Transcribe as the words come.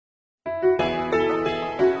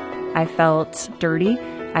I felt dirty.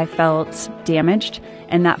 I felt damaged.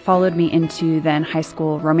 And that followed me into then high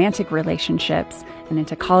school romantic relationships and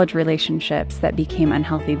into college relationships that became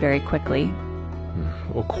unhealthy very quickly.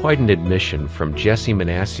 Well, quite an admission from Jessie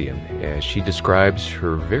Manassian as she describes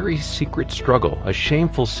her very secret struggle, a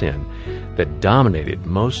shameful sin that dominated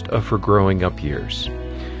most of her growing up years.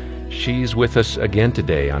 She's with us again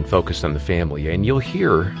today on Focus on the Family, and you'll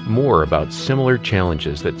hear more about similar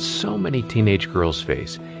challenges that so many teenage girls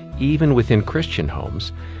face, even within Christian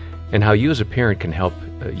homes, and how you as a parent can help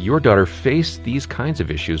your daughter face these kinds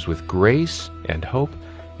of issues with grace and hope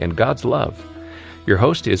and God's love. Your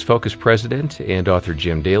host is Focus President and author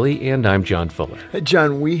Jim Daly, and I'm John Fuller.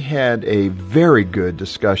 John, we had a very good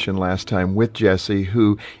discussion last time with Jessie,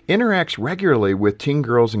 who interacts regularly with teen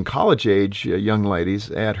girls and college-age young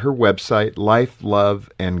ladies at her website, Life, Love,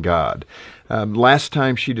 and God. Last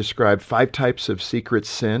time she described 5 types of secret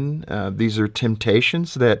sin. These are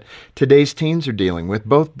temptations that today's teens are dealing with,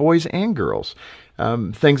 both boys and girls.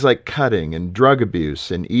 Things like cutting and drug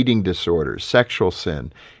abuse and eating disorders, sexual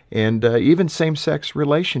sin, and even same-sex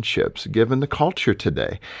relationships, given the culture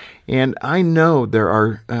today. And I know there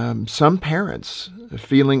are some parents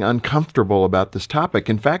feeling uncomfortable about this topic.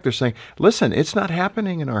 In fact, they're saying, listen, it's not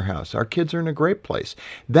happening in our house. Our kids are in a great place.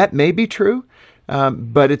 That may be true,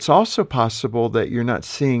 but it's also possible that you're not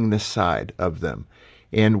seeing this side of them.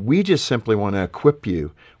 And we just simply want to equip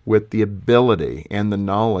you with the ability and the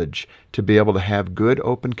knowledge to be able to have good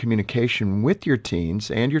open communication with your teens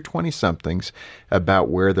and your 20-somethings about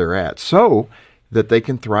where they're at so that they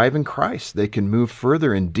can thrive in Christ. They can move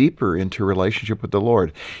further and deeper into a relationship with the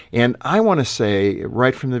Lord. And I want to say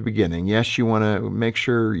right from the beginning, yes, you want to make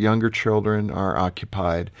sure younger children are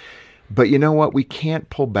occupied. But you know what? We can't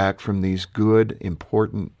pull back from these good,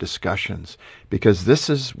 important discussions because this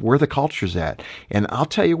is where the culture's at. And I'll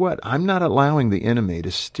tell you what, I'm not allowing the enemy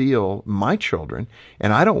to steal my children,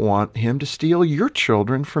 and I don't want him to steal your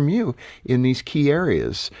children from you in these key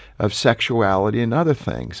areas of sexuality and other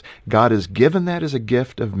things. God has given that as a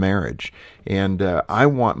gift of marriage, and I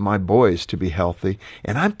want my boys to be healthy,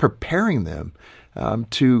 and I'm preparing them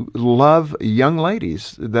to love young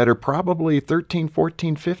ladies that are probably 13,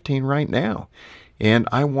 14, 15 right now. And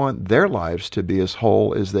I want their lives to be as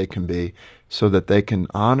whole as they can be so that they can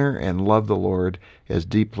honor and love the Lord as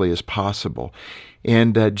deeply as possible.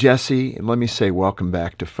 And Jessie, let me say welcome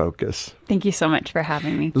back to Focus. Thank you so much for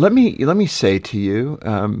having me. Let me say to you,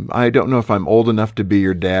 I don't know if I'm old enough to be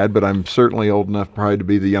your dad, but I'm certainly old enough probably to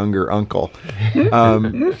be the younger uncle.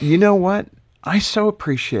 You know what? I so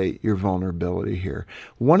appreciate your vulnerability here.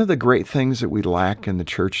 One of the great things that we lack in the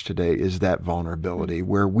church today is that vulnerability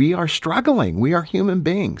where we are struggling. We are human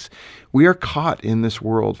beings. We are caught in this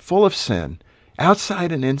world full of sin,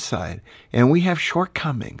 outside and inside, and we have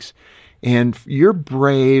shortcomings. And your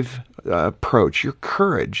brave approach, your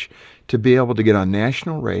courage to be able to get on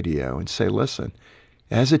national radio and say, listen,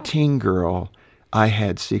 as a teen girl, I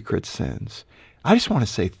had secret sins. I just want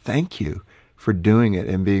to say thank you for doing it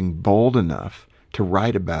and being bold enough to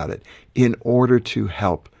write about it in order to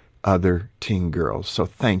help other teen girls. So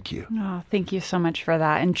thank you. Oh, thank you so much for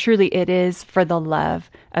that. And truly it is for the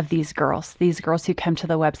love of these girls who come to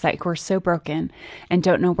the website who are so broken and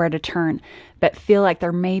don't know where to turn, but feel like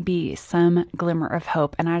there may be some glimmer of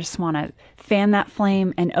hope. And I just want to fan that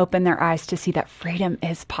flame and open their eyes to see that freedom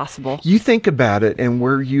is possible. You think about it and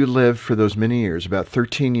where you lived for those many years, about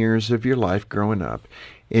 13 years of your life growing up,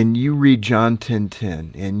 and you read John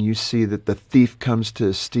 10:10, and you see that the thief comes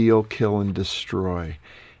to steal, kill, and destroy.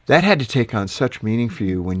 That had to take on such meaning for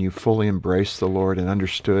you when you fully embraced the Lord and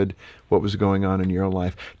understood what was going on in your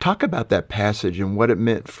life. Talk about that passage and what it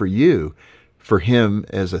meant for you, for him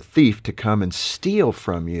as a thief to come and steal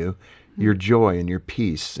from you your joy and your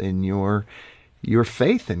peace and your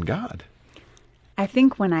faith in God. I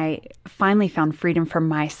think when I finally found freedom from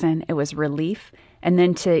my sin, it was relief. And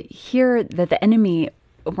then to hear that the enemy,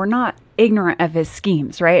 we're not ignorant of his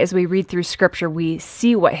schemes, right? As we read through Scripture, we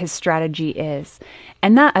see what his strategy is.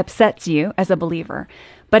 And that upsets you as a believer.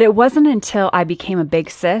 But it wasn't until I became a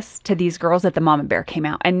big sis to these girls that the Mama Bear came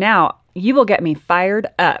out. And now you will get me fired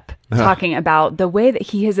up talking about the way that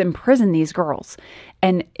he has imprisoned these girls.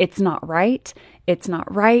 And it's not right. It's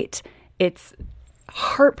not right. It's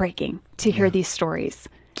heartbreaking to hear these stories.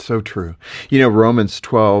 So true. You know, Romans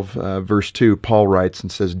 12, verse 2, Paul writes and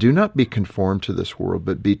says, "Do not be conformed to this world,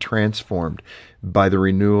 but be transformed by the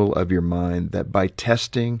renewal of your mind, that by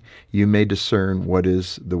testing you may discern what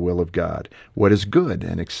is the will of God, what is good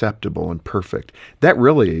and acceptable and perfect." That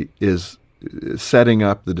really is setting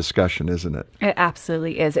up the discussion, isn't it? It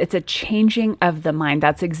absolutely is. It's a changing of the mind.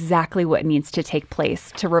 That's exactly what needs to take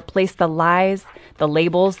place to replace the lies, the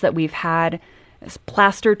labels that we've had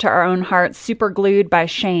plastered to our own hearts, super glued by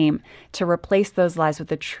shame, to replace those lies with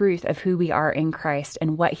the truth of who we are in Christ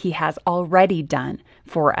and what he has already done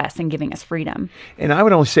for us and giving us freedom. And I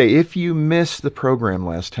would only say, if you missed the program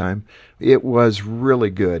last time, it was really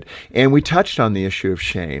good. And we touched on the issue of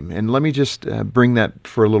shame. And let me just bring that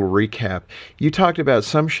for a little recap. You talked about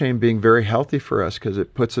some shame being very healthy for us because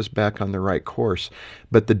it puts us back on the right course.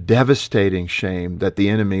 But the devastating shame that the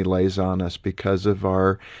enemy lays on us because of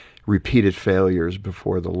our repeated failures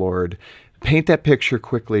before the Lord. Paint that picture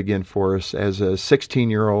quickly again for us as a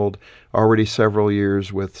 16-year-old, already several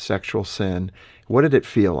years with sexual sin. What did it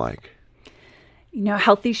feel like? You know,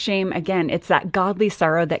 healthy shame, again, it's that godly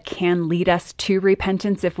sorrow that can lead us to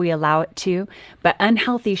repentance if we allow it to. But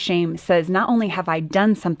unhealthy shame says, not only have I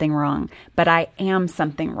done something wrong, but I am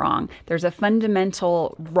something wrong. There's a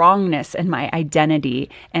fundamental wrongness in my identity,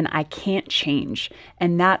 and I can't change.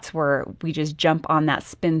 And that's where we just jump on that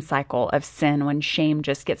spin cycle of sin when shame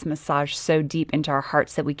just gets massaged so deep into our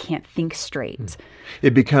hearts that we can't think straight.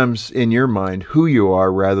 It becomes, in your mind, who you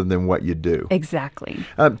are rather than what you do. Exactly.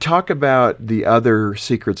 Talk about the other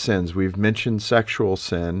secret sins. We've mentioned sexual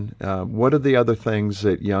sin. What are the other things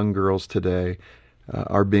that young girls today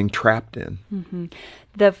are being trapped in? Mm-hmm.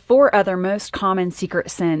 The 4 other most common secret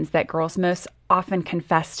sins that girls most often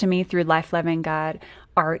confess to me through Life Loving God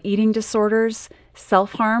are eating disorders,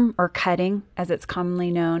 self-harm or cutting, as it's commonly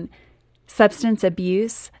known, substance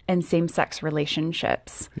abuse, and same-sex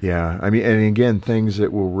relationships. Yeah, I mean, and again, things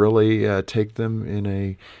that will really take them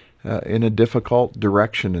in a difficult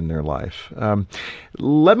direction in their life.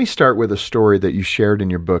 Let me start with a story that you shared in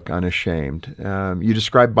your book, Unashamed. You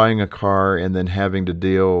described buying a car and then having to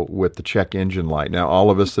deal with the check engine light. Now,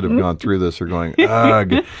 all of us that have gone through this are going,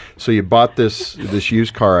 ugh. So you bought this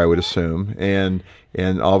used car, I would assume, and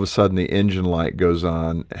all of a sudden the engine light goes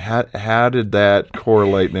on. How did that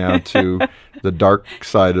correlate now to the dark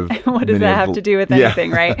side of what does that have to do with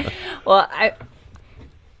anything, right? Well,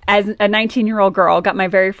 as a 19-year-old girl, got my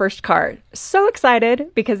very first car. So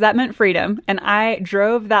excited because that meant freedom. And I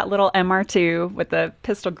drove that little MR2 with the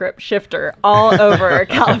pistol grip shifter all over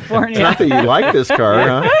California. It's not that you like this car,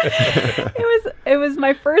 huh? It was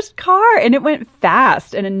my first car, and it went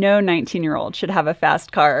fast. And no 19-year-old should have a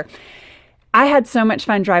fast car. I had so much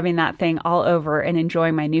fun driving that thing all over and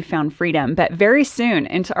enjoying my newfound freedom. But very soon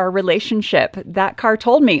into our relationship, that car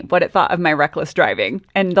told me what it thought of my reckless driving.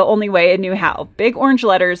 And the only way it knew how. Big orange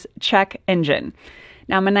letters, check engine.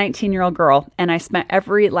 Now, I'm a 19-year-old girl, and I spent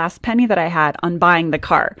every last penny that I had on buying the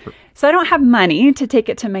car. So I don't have money to take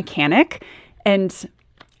it to mechanic. And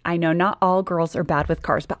I know not all girls are bad with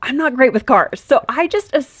cars, but I'm not great with cars. So I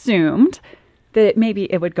just assumed that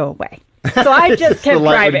maybe it would go away. So I just kept the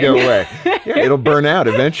light driving. Would go away. Yeah, it'll burn out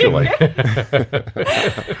eventually. So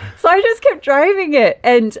I just kept driving it.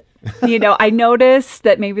 And, you know, I noticed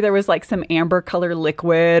that maybe there was like some amber color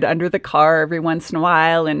liquid under the car every once in a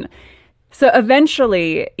while. And so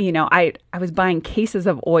eventually, you know, I was buying cases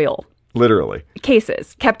of oil. Literally.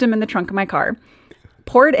 Cases. Kept them in the trunk of my car.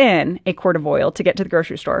 Poured in a quart of oil to get to the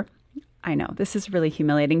grocery store. I know, this is really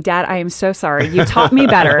humiliating. Dad, I am so sorry. You taught me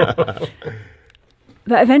better.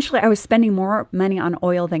 But eventually, I was spending more money on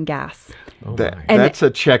oil than gas. Oh that's a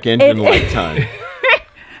check engine light time.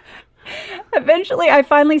 Eventually, I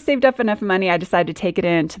finally saved up enough money. I decided to take it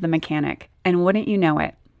in to the mechanic. And wouldn't you know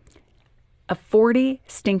it, a $40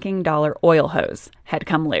 stinking oil hose had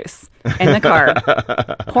come loose in the car,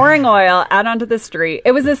 pouring oil out onto the street.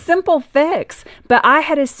 It was a simple fix, but I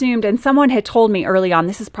had assumed, and someone had told me early on,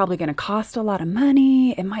 this is probably going to cost a lot of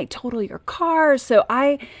money. It might total your car. So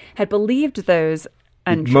I had believed those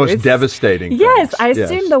untruths. Most devastating Yes, things. I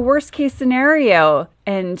assumed the worst case scenario.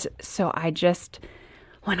 And so I just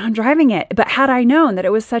went on driving it. But had I known that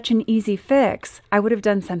it was such an easy fix, I would have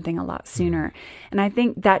done something a lot sooner. And I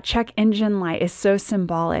think that check engine light is so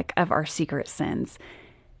symbolic of our secret sins.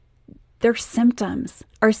 They're symptoms.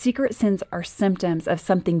 Our secret sins are symptoms of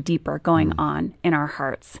something deeper going on in our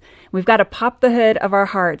hearts. We've got to pop the hood of our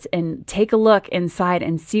hearts and take a look inside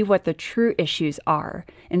and see what the true issues are.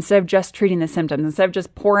 Instead of just treating the symptoms, instead of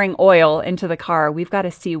just pouring oil into the car, we've got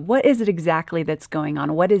to see what is it exactly that's going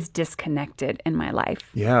on? What is disconnected in my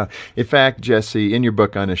life? Yeah. In fact, Jesse, in your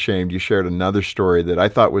book, Unashamed, you shared another story that I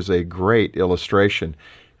thought was a great illustration.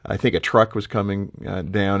 I think a truck was coming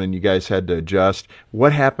down and you guys had to adjust.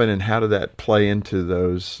 What happened and how did that play into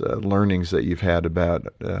those learnings that you've had about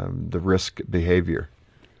the risk behavior?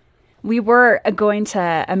 We were going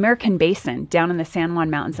to American Basin down in the San Juan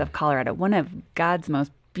Mountains of Colorado, one of God's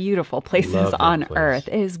most beautiful places Love that on place. earth.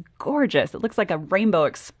 It is gorgeous. It looks like a rainbow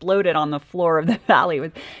exploded on the floor of the valley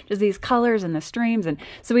with just these colors and the streams. And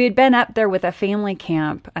so we had been up there with a family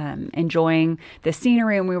camp, enjoying the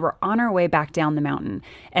scenery, and we were on our way back down the mountain.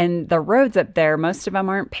 And the roads up there, most of them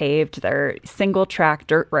aren't paved. They're single track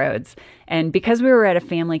dirt roads. And because we were at a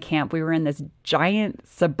family camp, we were in this giant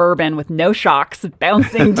Suburban with no shocks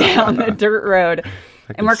bouncing down the dirt road.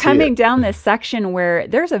 And we're coming down this section where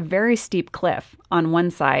there's a very steep cliff on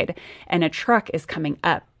one side, and a truck is coming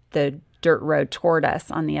up the dirt road toward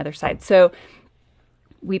us on the other side. So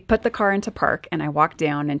we put the car into park, and I walked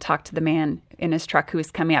down and talked to the man in his truck who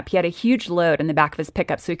was coming up. He had a huge load in the back of his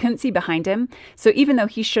pickup, so he couldn't see behind him. So even though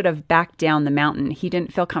he should have backed down the mountain, he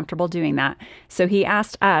didn't feel comfortable doing that. So he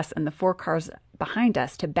asked us and the 4 cars behind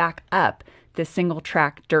us to back up this single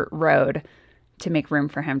track dirt road to make room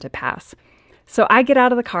for him to pass. So I get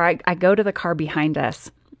out of the car. I go to the car behind us.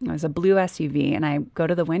 It was a blue SUV. And I go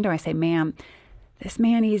to the window. I say, ma'am, this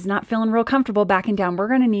man, he's not feeling real comfortable backing down. We're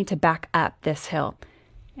going to need to back up this hill.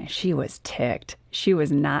 And she was ticked. She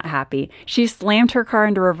was not happy. She slammed her car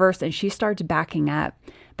into reverse and she started backing up.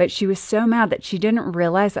 But she was so mad that she didn't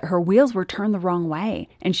realize that her wheels were turned the wrong way.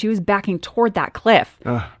 And she was backing toward that cliff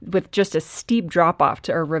with just a steep drop off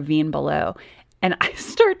to a ravine below. And I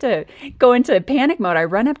start to go into panic mode. I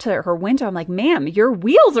run up to her window. I'm like, ma'am, your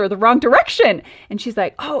wheels are the wrong direction. And she's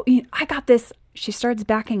like, oh, I got this. She starts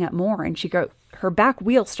backing up more, and her back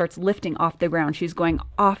wheel starts lifting off the ground. She's going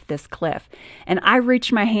off this cliff. And I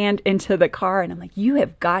reach my hand into the car, and I'm like, you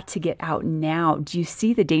have got to get out now. Do you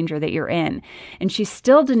see the danger that you're in? And she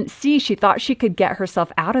still didn't see. She thought she could get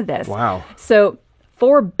herself out of this. Wow. So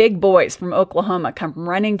 4 big boys from Oklahoma come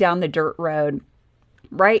running down the dirt road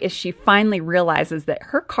right as she finally realizes that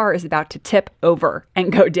her car is about to tip over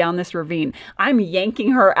and go down this ravine. I'm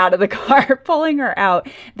yanking her out of the car, pulling her out.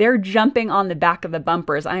 They're jumping on the back of the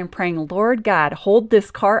bumpers. I am praying, Lord God, hold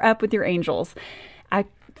this car up with your angels. I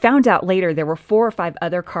found out later there were 4 or 5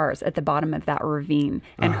 other cars at the bottom of that ravine,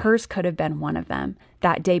 and hers could have been one of them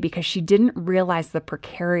that day because she didn't realize the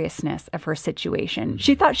precariousness of her situation.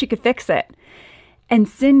 She thought she could fix it. And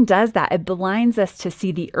sin does that. It blinds us to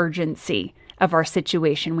see the urgency of our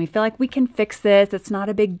situation. We feel like we can fix this. It's not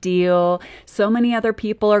a big deal. So many other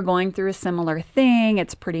people are going through a similar thing.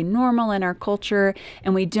 It's pretty normal in our culture.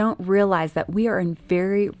 And we don't realize that we are in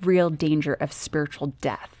very real danger of spiritual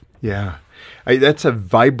death. Yeah. That's a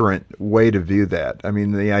vibrant way to view that. I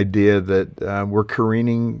mean, the idea that we're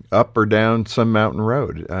careening up or down some mountain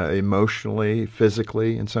road, emotionally,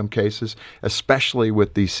 physically, in some cases, especially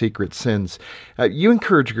with these secret sins. You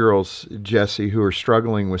encourage girls, Jesse, who are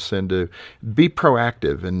struggling with sin to be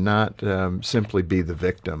proactive and not simply be the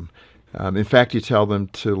victim. In fact, you tell them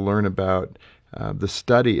to learn about the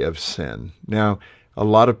study of sin. Now, a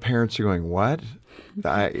lot of parents are going, what?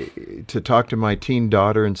 To talk to my teen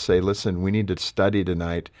daughter and say, listen, we need to study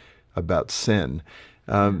tonight about sin.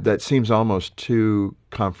 That seems almost too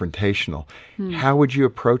confrontational. How would you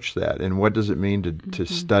approach that? And what does it mean to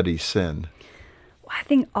study sin? Well, I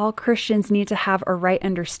think all Christians need to have a right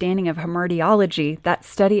understanding of hamartiology, that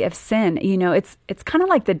study of sin. You know, it's kind of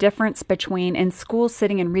like the difference between in school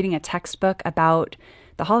sitting and reading a textbook about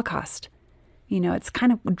the Holocaust. You know, it's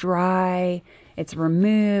kind of dry. It's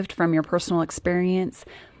removed from your personal experience.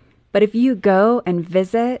 But if you go and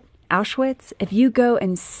visit Auschwitz, if you go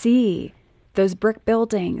and see those brick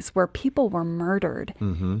buildings where people were murdered,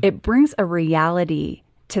 it brings a reality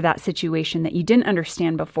to that situation that you didn't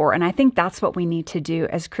understand before. And I think that's what we need to do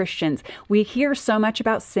as Christians. We hear so much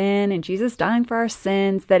about sin and Jesus dying for our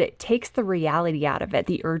sins that it takes the reality out of it,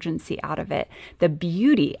 the urgency out of it, the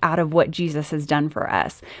beauty out of what Jesus has done for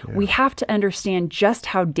us. Yeah. We have to understand just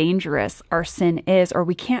how dangerous our sin is, or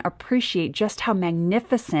we can't appreciate just how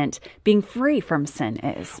magnificent being free from sin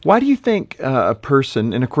is. Why do you think a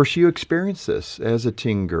person, and of course you experienced this as a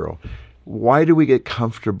teen girl, why do we get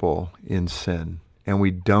comfortable in sin? And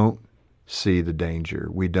we don't see the danger.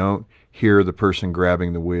 We don't hear the person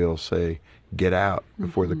grabbing the wheel say, get out,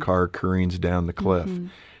 before the car careens down the cliff.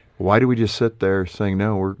 Why do we just sit there saying,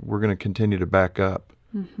 no, we're going to continue to back up?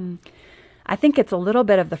 I think it's a little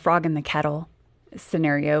bit of the frog in the kettle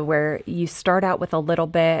scenario where you start out with a little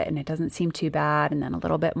bit and it doesn't seem too bad, and then a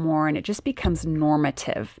little bit more, and it just becomes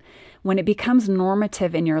normative. When it becomes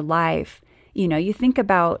normative in your life, you know, you think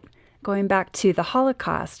about going back to the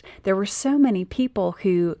Holocaust, there were so many people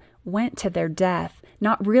who went to their death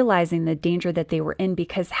not realizing the danger that they were in,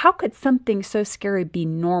 because how could something so scary be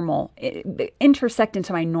normal, intersect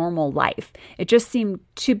into my normal life? It just seemed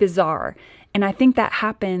too bizarre. And I think that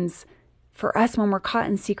happens for us when we're caught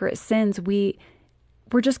in secret sins. We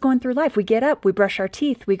we're just going through life. We get up, we brush our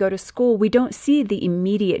teeth, we go to school. We don't see the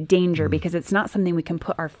immediate danger because it's not something we can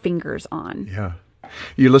put our fingers on. Yeah.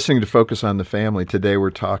 You're listening to Focus on the Family. Today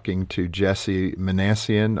we're talking to Jessie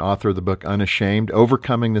Manassian, author of the book Unashamed,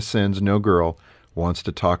 Overcoming the Sins No Girl Wants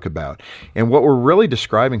to Talk About. And what we're really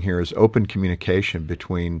describing here is open communication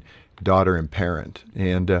between daughter and parent.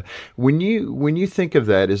 And when you think of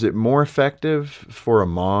that, is it more effective for a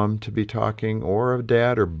mom to be talking or a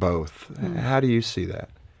dad or both? How do you see that?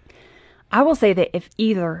 I will say that if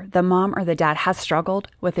either the mom or the dad has struggled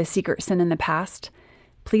with a secret sin in the past,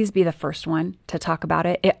 please be the first one to talk about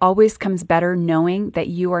it. It always comes better knowing that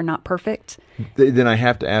you are not perfect. Then I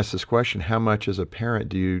have to ask this question. How much as a parent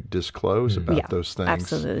do you disclose about those things?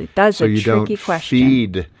 Absolutely. That's so a you tricky don't question.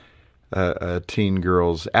 Feed a teen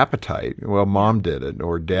girl's appetite. Well, mom did it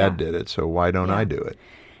or dad did it, so why don't I do it?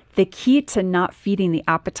 The key to not feeding the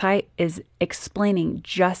appetite is explaining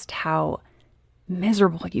just how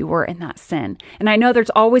miserable you were in that sin. And I know there's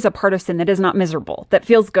always a part of sin that is not miserable, that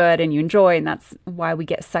feels good and you enjoy, and that's why we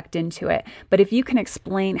get sucked into it. But if you can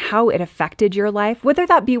explain how it affected your life, whether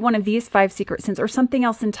that be one of these 5 secret sins or something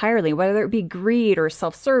else entirely, whether it be greed or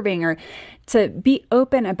self-serving, or to be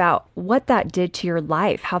open about what that did to your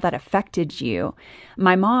life, how that affected you.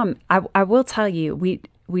 My mom, I will tell you,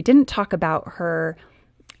 we didn't talk about her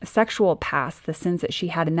sexual past, the sins that she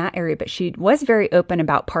had in that area, but she was very open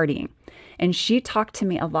about partying. And she talked to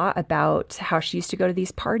me a lot about how she used to go to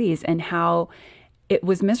these parties and how it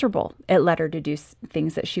was miserable. It led her to do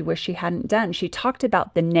things that she wished she hadn't done. She talked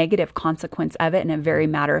about the negative consequence of it in a very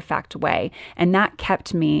matter-of-fact way. And that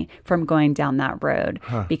kept me from going down that road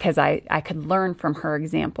because I could learn from her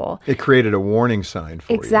example. It created a warning sign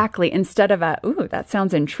for you. Exactly. Instead of ooh, that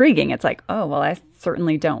sounds intriguing. It's like, oh, well, I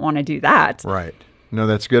certainly don't want to do that. Right. No,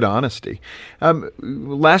 that's good honesty.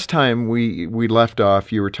 Last time we left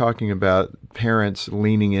off, you were talking about parents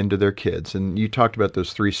leaning into their kids, and you talked about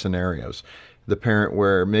those 3 scenarios. The parent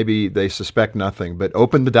where maybe they suspect nothing, but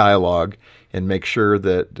open the dialogue and make sure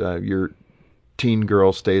that your teen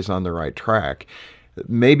girl stays on the right track.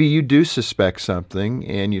 Maybe you do suspect something,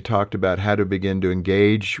 and you talked about how to begin to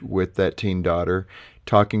engage with that teen daughter,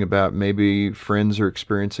 talking about maybe friends are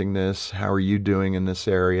experiencing this, how are you doing in this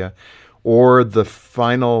area? Or the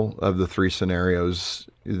final of the 3 scenarios,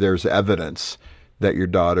 there's evidence that your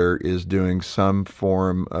daughter is doing some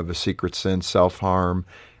form of a secret sin, self-harm,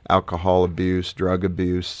 alcohol abuse, drug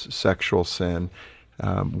abuse, sexual sin,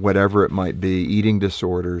 whatever it might be, eating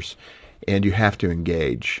disorders, and you have to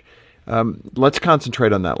engage. Let's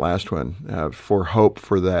concentrate on that last one for hope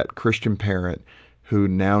for that Christian parent who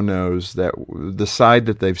now knows that the side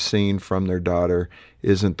that they've seen from their daughter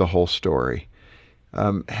isn't the whole story.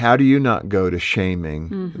 How do you not go to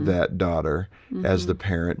shaming that daughter as the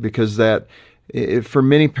parent? Because for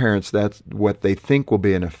many parents, that's what they think will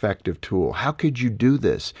be an effective tool. How could you do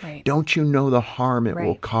this? Right. Don't you know the harm it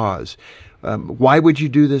will cause? Why would you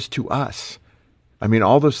do this to us? I mean,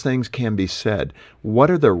 all those things can be said. What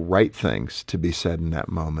are the right things to be said in that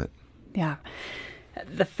moment? Yeah.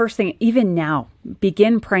 The first thing, even now,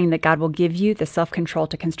 begin praying that God will give you the self-control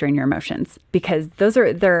to constrain your emotions, because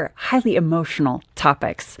they're highly emotional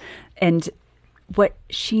topics. And what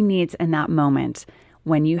she needs in that moment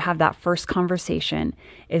when you have that first conversation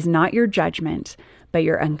is not your judgment, but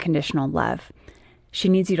your unconditional love. She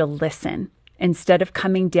needs you to listen. Instead of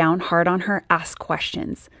coming down hard on her, ask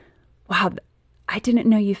questions. Wow, I didn't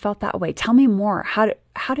know you felt that way. Tell me more.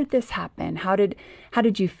 How did this happen? How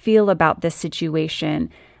did you feel about this situation?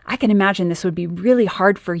 I can imagine this would be really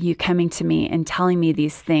hard for you coming to me and telling me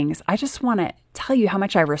these things. I just want to tell you how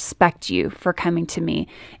much I respect you for coming to me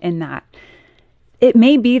in that. It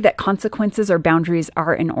may be that consequences or boundaries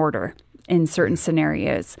are in order in certain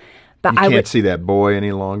scenarios. But you can't see that boy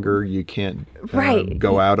any longer. You can't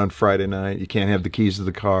go out on Friday night. You can't have the keys to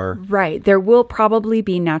the car. Right. There will probably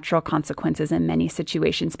be natural consequences in many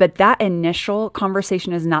situations, but that initial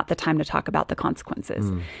conversation is not the time to talk about the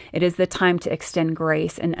consequences. It is the time to extend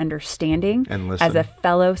grace and understanding and listen. As a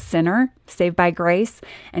fellow sinner saved by grace,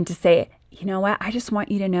 and to say, you know what? I just want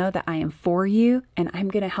you to know that I am for you, and I'm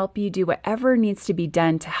going to help you do whatever needs to be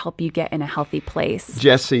done to help you get in a healthy place.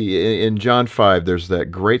 Jesse, in John 5, there's that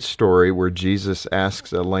great story where Jesus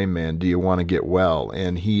asks a lame man, do you want to get well?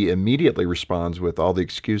 And he immediately responds with all the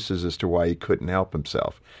excuses as to why he couldn't help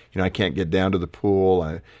himself. I can't get down to the pool.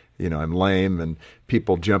 I'm lame, and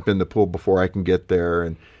people jump in the pool before I can get there.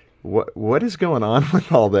 And what is going on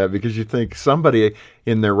with all that? Because you think somebody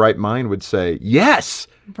in their right mind would say, yes,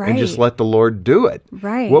 and just let the Lord do it.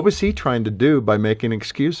 Right. What was he trying to do by making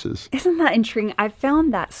excuses? Isn't that intriguing? I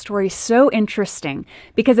found that story so interesting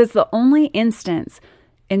because it's the only instance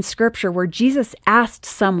in Scripture where Jesus asked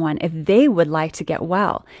someone if they would like to get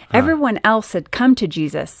well. Everyone else had come to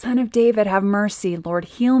Jesus, Son of David, have mercy, Lord,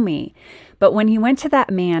 heal me. But when he went to that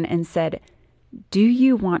man and said, do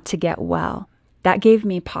you want to get well? That gave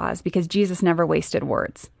me pause because Jesus never wasted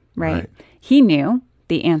words, right? He knew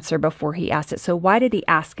the answer before he asked it. So why did he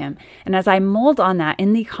ask him? And as I mulled on that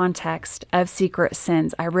in the context of secret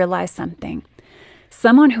sins, I realized something.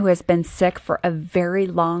 Someone who has been sick for a very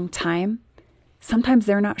long time, sometimes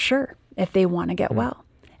they're not sure if they want to get well.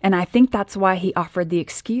 And I think that's why he offered the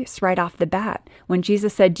excuse right off the bat. When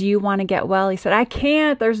Jesus said, do you want to get well? He said, I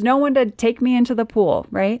can't. There's no one to take me into the pool,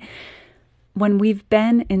 right? When we've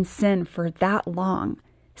been in sin for that long,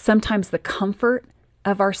 sometimes the comfort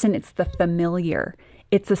of our sin, it's the familiar.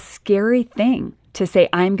 It's a scary thing to say,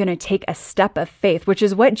 I'm going to take a step of faith, which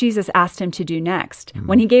is what Jesus asked him to do next.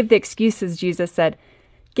 When he gave the excuses, Jesus said,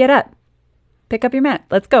 get up, pick up your mat,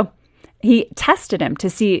 let's go. He tested him to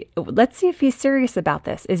see, let's see if he's serious about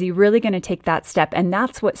this. Is he really going to take that step? And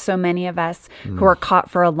that's what so many of us who are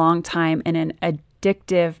caught for a long time in an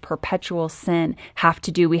addictive, perpetual sin have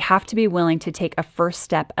to do. We have to be willing to take a first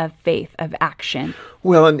step of faith, of action.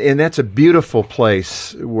 Well, and that's a beautiful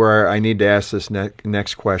place where I need to ask this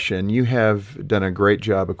next question. You have done a great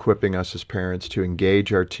job equipping us as parents to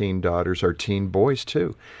engage our teen daughters, our teen boys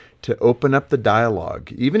too, to open up the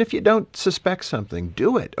dialogue. Even if you don't suspect something,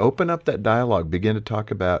 do it. Open up that dialogue. Begin to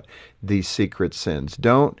talk about these secret sins.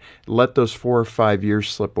 Don't let those 4 or 5 years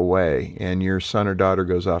slip away and your son or daughter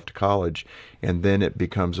goes off to college and then it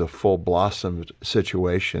becomes a full blossomed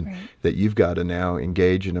situation that you've got to now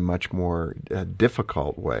engage in a much more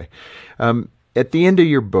difficult way. At the end of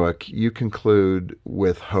your book, you conclude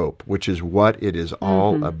with hope, which is what it is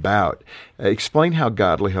all about. Explain how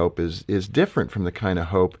godly hope is different from the kind of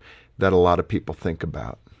hope that a lot of people think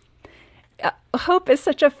about. Hope is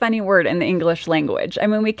such a funny word in the English language. I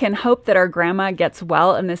mean, we can hope that our grandma gets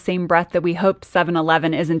well in the same breath that we hope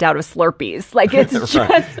 7-Eleven isn't out of Slurpees. Like, it's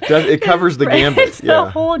just... It covers the gambit. It's the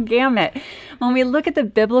whole gamut. When we look at the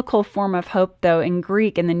biblical form of hope, though, in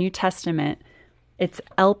Greek, in the New Testament, it's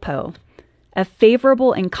elpo. A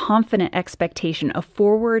favorable and confident expectation, a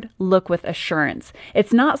forward look with assurance.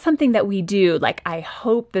 It's not something that we do like, I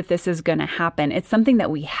hope that this is going to happen. It's something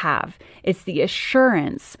that we have. It's the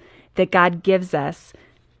assurance that God gives us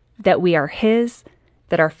that we are His,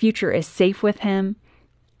 that our future is safe with Him,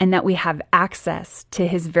 and that we have access to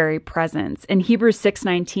His very presence. In Hebrews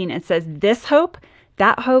 6:19, it says, this hope,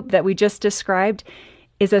 that we just described,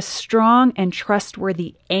 is a strong and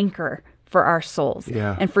trustworthy anchor for our souls.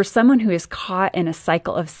 And for someone who is caught in a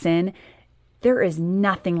cycle of sin, there is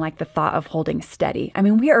nothing like the thought of holding steady. I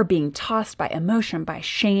mean, we are being tossed by emotion, by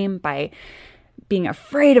shame, by being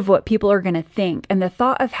afraid of what people are going to think. And the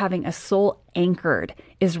thought of having a soul anchored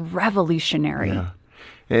is revolutionary. And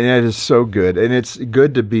that is so good. And it's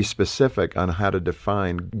good to be specific on how to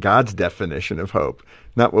define God's definition of hope,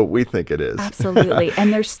 not what we think it is. Absolutely.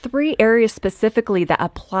 And there's 3 areas specifically that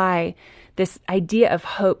apply this idea of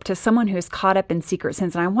hope to someone who is caught up in secret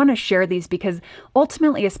sins. And I want to share these because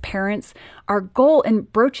ultimately as parents, our goal in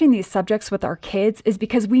broaching these subjects with our kids is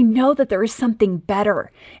because we know that there is something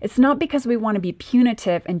better. It's not because we want to be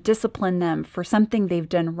punitive and discipline them for something they've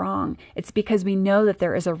done wrong. It's because we know that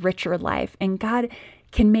there is a richer life and God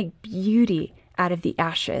can make beauty out of the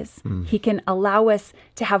ashes. He can allow us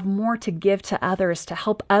to have more to give to others, to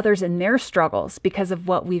help others in their struggles because of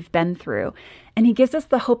what we've been through. And He gives us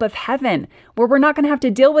the hope of heaven where we're not going to have to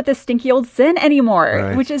deal with this stinky old sin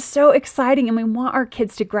anymore, which is so exciting. And we want our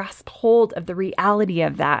kids to grasp hold of the reality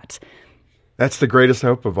of that. That's the greatest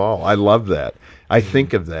hope of all. I love that. I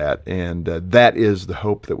think of that, and that is the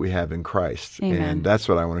hope that we have in Christ. Amen. And that's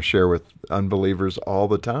what I want to share with unbelievers all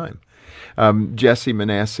the time. Jessie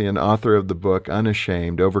Manassian, author of the book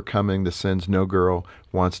Unashamed, Overcoming the Sins No Girl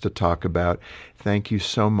Wants to Talk About. Thank you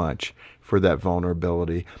so much for that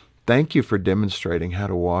vulnerability. Thank you for demonstrating how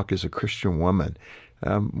to walk as a Christian woman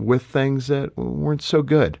with things that weren't so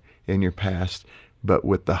good in your past, but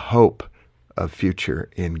with the hope of future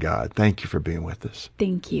in God. Thank you for being with us.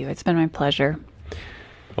 Thank you. It's been my pleasure.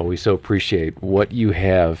 Well, we so appreciate what you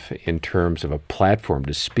have in terms of a platform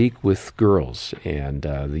to speak with girls and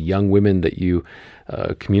the young women that you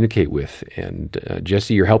communicate with. And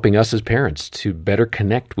Jessie, you're helping us as parents to better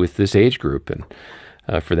connect with this age group.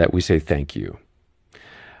 And for that, we say thank you.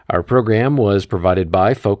 Our program was provided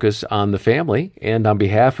by Focus on the Family. And on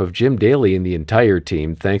behalf of Jim Daly and the entire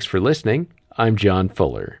team, thanks for listening. I'm John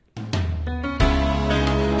Fuller.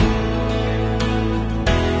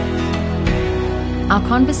 Our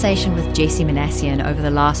conversation with Jessie Manassian over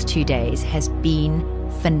the last 2 days has been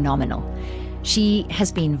phenomenal. She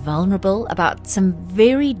has been vulnerable about some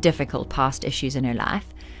very difficult past issues in her life,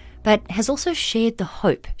 but has also shared the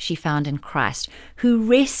hope she found in Christ, who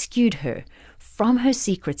rescued her from her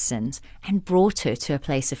secret sins and brought her to a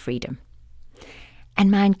place of freedom.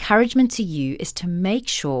 And my encouragement to you is to make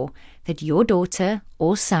sure that your daughter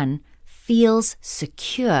or son feels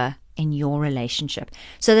secure in your relationship,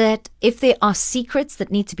 so that if there are secrets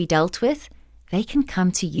that need to be dealt with, they can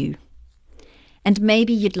come to you. And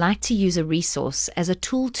maybe you'd like to use a resource as a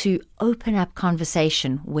tool to open up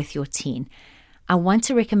conversation with your teen. I want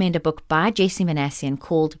to recommend a book by Jessie Manassian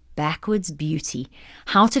called Backwards Beauty: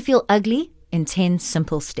 How to Feel Ugly in 10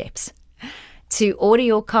 Simple Steps. To order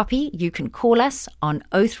your copy, you can call us on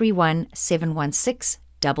 031 716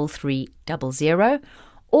 3300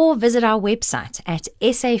 or visit our website at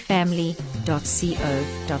safamily.co.za.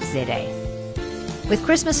 With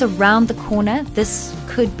Christmas around the corner, this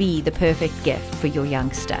could be the perfect gift for your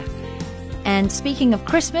youngster. And speaking of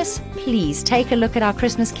Christmas, please take a look at our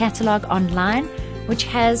Christmas catalog online, which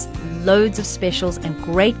has loads of specials and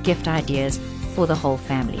great gift ideas for the whole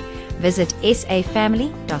family. Visit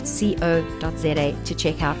safamily.co.za to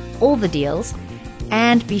check out all the deals,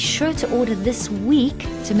 and be sure to order this week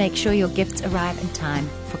to make sure your gifts arrive in time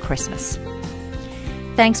for Christmas.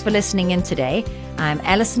 Thanks for listening in today. I'm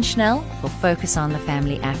Alison Schnell for Focus on the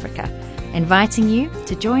Family Africa, inviting you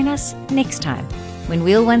to join us next time when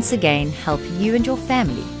we'll once again help you and your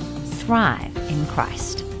family thrive in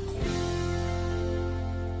Christ.